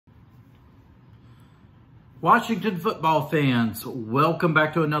Washington football fans, welcome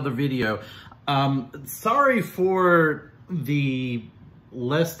back to another video. Sorry for the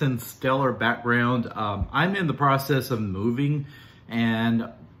less than stellar background. I'm in the process of moving and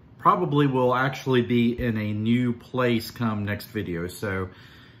probably will actually be in a new place come next video. So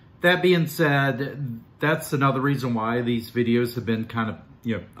that being said, that's another reason why these videos have been kind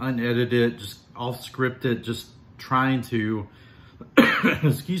of, unedited, just off scripted, just trying to,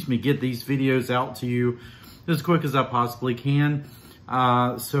 excuse me, get these videos out to you as quick as I possibly can.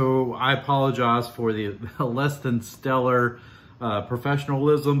 So I apologize for the less than stellar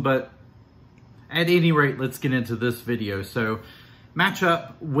professionalism, but at any rate, let's get into this video. So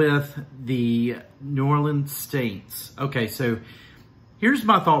matchup with the New Orleans Saints. Okay, so here's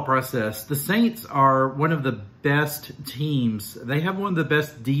my thought process. The Saints are one of the best teams. They have one of the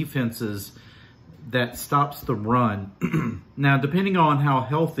best defenses that stops the run. Now, depending on how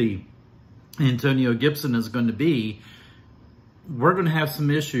healthy Antonio Gibson is going to be, we're going to have some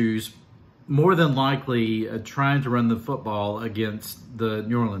issues, more than likely, trying to run the football against the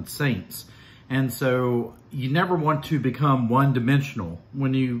New Orleans Saints. And so you never want to become one-dimensional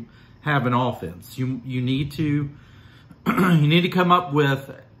when you have an offense. You need to you need to come up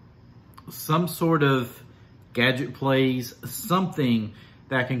with some sort of gadget plays, something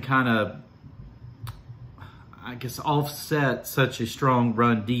that can kind of, I guess, offset such a strong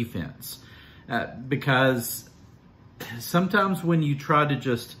run defense. Because sometimes when you try to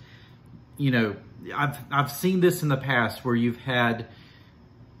just, I've seen this in the past where you've had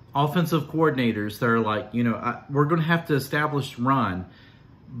offensive coordinators that are like, we're going to have to establish run.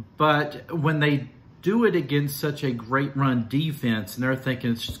 But when they do it against such a great run defense and they're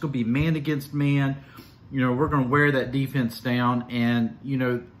thinking it's just going to be man against man, we're going to wear that defense down. And,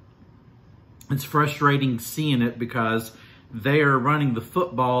 it's frustrating seeing it because they are running the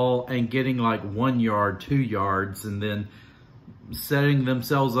football and getting like 1 yard, 2 yards, and then setting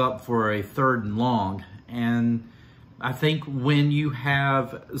themselves up for a 3rd and long. And I think when you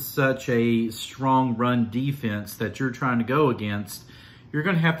have such a strong run defense that you're trying to go against, you're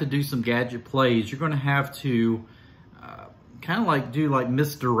going to have to do some gadget plays. You're going to have to kind of like do like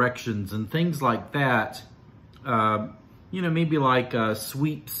misdirections and things like that. Maybe like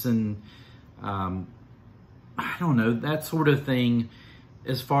sweeps and I don't know, that sort of thing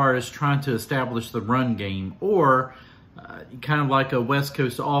as far as trying to establish the run game. Or kind of like a West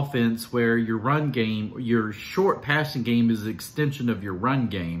Coast offense where your run game, your short passing game is an extension of your run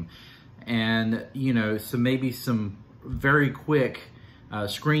game. And, so maybe some very quick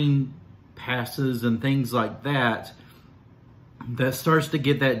screen passes and things like that, that starts to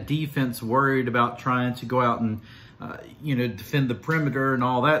get that defense worried about trying to go out and, defend the perimeter and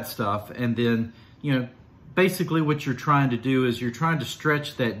all that stuff. And then, basically what you're trying to do is you're trying to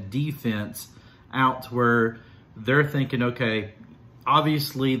stretch that defense out to where they're thinking, okay,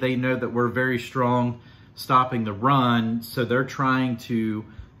 obviously they know that we're very strong stopping the run, so they're trying to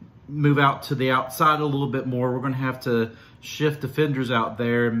move out to the outside a little bit more. We're going to have to shift defenders out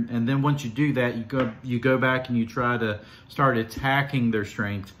there, and then once you do that, you go back and you try to start attacking their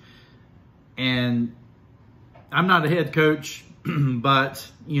strength. And I'm not a head coach, but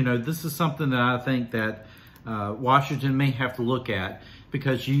this is something that I think that Washington may have to look at,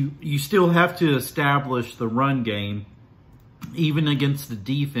 because you still have to establish the run game even against the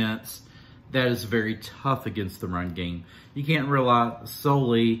defense that is very tough against the run game. You can't rely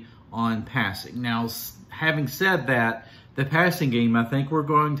solely on passing. Now, having said that, the passing game, I think we're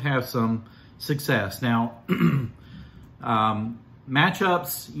going to have some success. Now,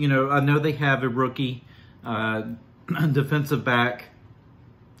 matchups, I know they have a rookie defensive back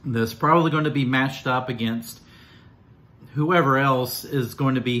that's probably going to be matched up against whoever else is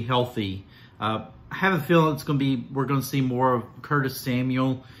going to be healthy. I have a feeling we're going to see more of Curtis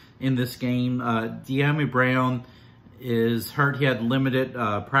Samuel in this game. De'Ami Brown is hurt. He had limited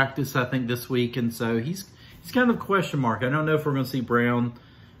practice, I think, this week, and so he's kind of a question mark. I don't know if we're going to see Brown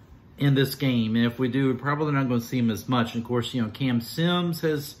in this game, and if we do, we're probably not going to see him as much. And of course, Cam Sims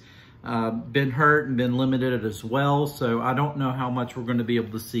has been hurt and been limited as well, so I don't know how much we're going to be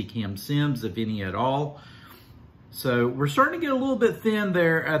able to see Cam Sims, if any at all. So we're starting to get a little bit thin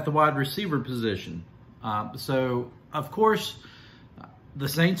there at the wide receiver position. So, of course, the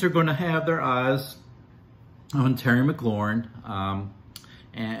Saints are going to have their eyes on Terry McLaurin,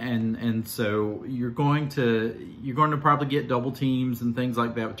 and so you're going to probably get double teams and things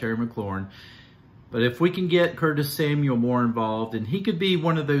like that with Terry McLaurin. But if we can get Curtis Samuel more involved, and he could be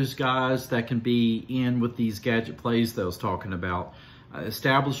one of those guys that can be in with these gadget plays that I was talking about,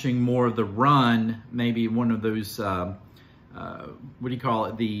 establishing more of the run, maybe one of those what do you call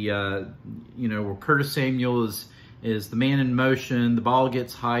it? Where Curtis Samuel is the man in motion. The ball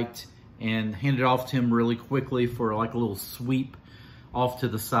gets hiked and handed off to him really quickly for like a little sweep off to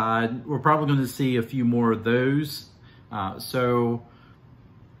the side. We're probably going to see a few more of those. So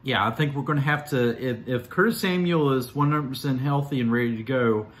yeah, I think we're going to have to, if Curtis Samuel is 100% healthy and ready to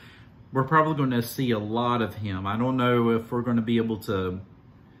go, we're probably going to see a lot of him. I don't know if we're going to be able to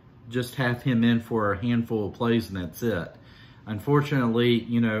just have him in for a handful of plays and that's it. Unfortunately,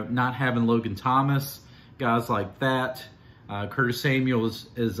 not having Logan Thomas, guys like that, Curtis Samuel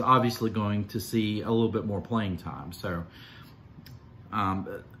is obviously going to see a little bit more playing time. So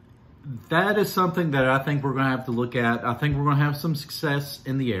that is something that I think we're going to have to look at. I think we're going to have some success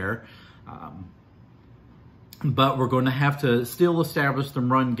in the air. But we're going to have to still establish the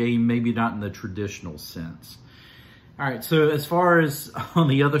run game, maybe not in the traditional sense. All right, so as far as on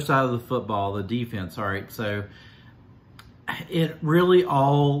the other side of the football, the defense, all right, so it really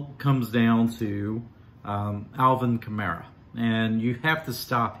all comes down to Alvin Kamara, and you have to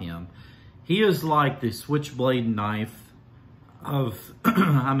stop him. He is like the switchblade knife of,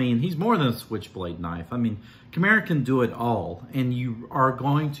 I mean, he's more than a switchblade knife. I mean, Kamara can do it all, and you are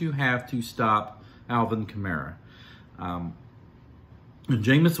going to have to stop Alvin Kamara.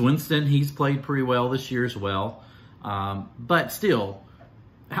 Jameis Winston, he's played pretty well this year as well. But still,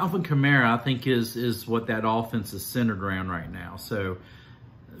 Alvin Kamara, I think, is what that offense is centered around right now. So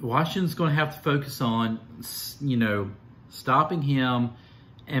Washington's going to have to focus on, stopping him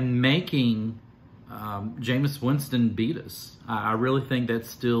and making Jameis Winston beat us. I really think that's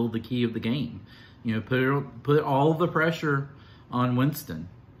still the key of the game. Put all the pressure on Winston.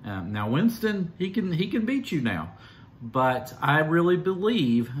 Now Winston, he can beat you now, but I really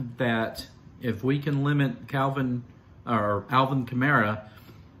believe that if we can limit Alvin Kamara,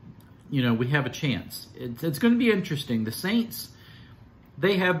 we have a chance. It's going to be interesting. The Saints,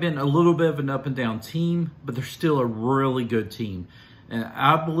 they have been a little bit of an up and down team, but they're still a really good team. And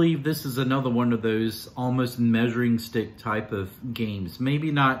I believe this is another one of those almost measuring stick type of games.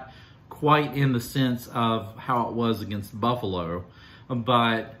 Maybe not quite in the sense of how it was against Buffalo,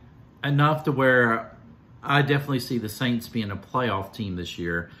 but enough to where I definitely see the Saints being a playoff team this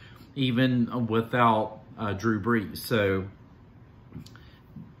year, even without Drew Brees. So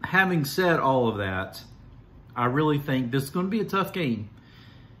having said all of that, I really think this is going to be a tough game.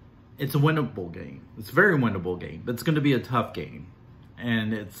 It's a winnable game. It's a very winnable game, but it's going to be a tough game.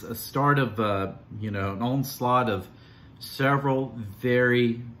 And it's a start of, an onslaught of several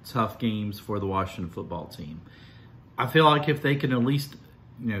very tough games for the Washington football team. I feel like if they can at least,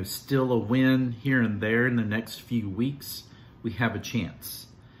 steal a win here and there in the next few weeks, we have a chance.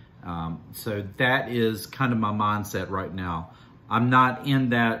 So that is kind of my mindset right now. I'm not in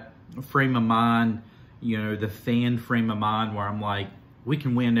that frame of mind, the fan frame of mind where I'm like, we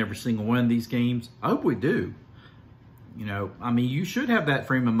can win every single one of these games. I hope we do. You should have that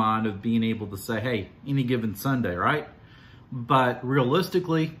frame of mind of being able to say, hey, any given Sunday, right? But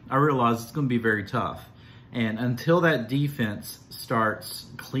realistically, I realize it's going to be very tough. And until that defense starts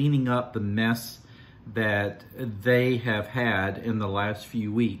cleaning up the mess that they have had in the last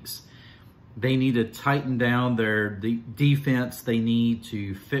few weeks, they need to tighten down their defense. They need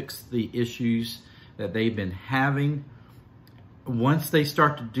to fix the issues that they've been having. Once they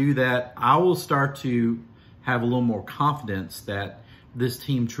start to do that, I will start to have a little more confidence that this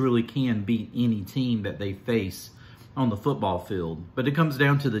team truly can beat any team that they face on the football field. But it comes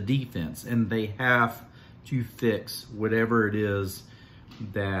down to the defense, and they have to fix whatever it is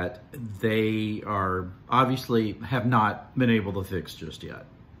that they are obviously have not been able to fix just yet.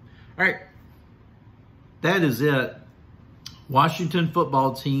 All right, that is it. Washington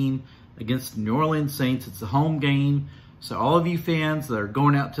football team against the New Orleans Saints. It's a home game. So all of you fans that are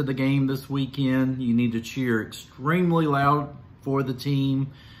going out to the game this weekend, you need to cheer extremely loud for the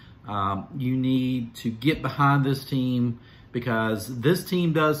team. You need to get behind this team because this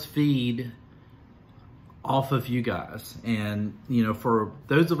team does feed off of you guys. And, for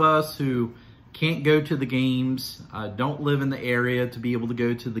those of us who can't go to the games, don't live in the area to be able to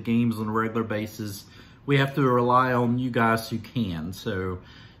go to the games on a regular basis, we have to rely on you guys who can. So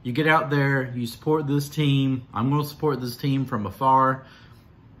you get out there, you support this team. I'm going to support this team from afar.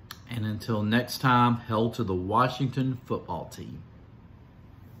 And until next time, hail to the Washington football team.